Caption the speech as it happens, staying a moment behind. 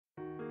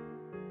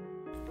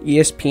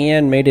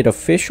ESPN made it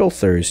official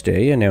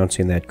Thursday,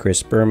 announcing that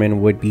Chris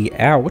Berman would be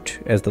out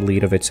as the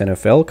lead of its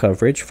NFL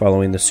coverage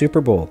following the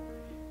Super Bowl.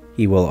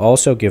 He will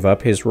also give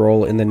up his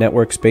role in the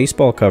network's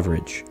baseball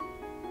coverage.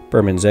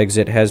 Berman's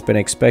exit has been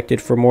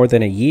expected for more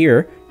than a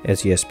year,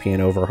 as ESPN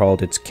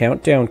overhauled its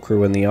countdown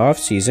crew in the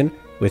offseason,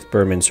 with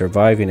Berman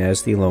surviving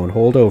as the lone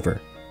holdover.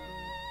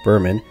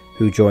 Berman,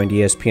 who joined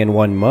ESPN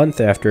 1 month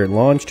after it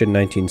launched in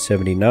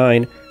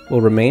 1979,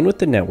 will remain with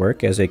the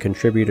network as a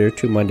contributor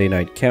to Monday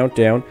Night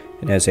Countdown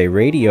and as a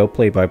radio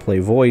play-by-play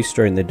voice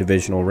during the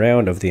divisional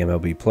round of the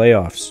MLB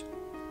playoffs.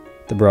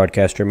 The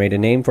broadcaster made a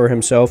name for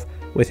himself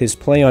with his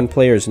play on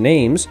players'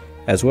 names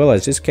as well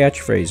as his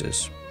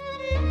catchphrases.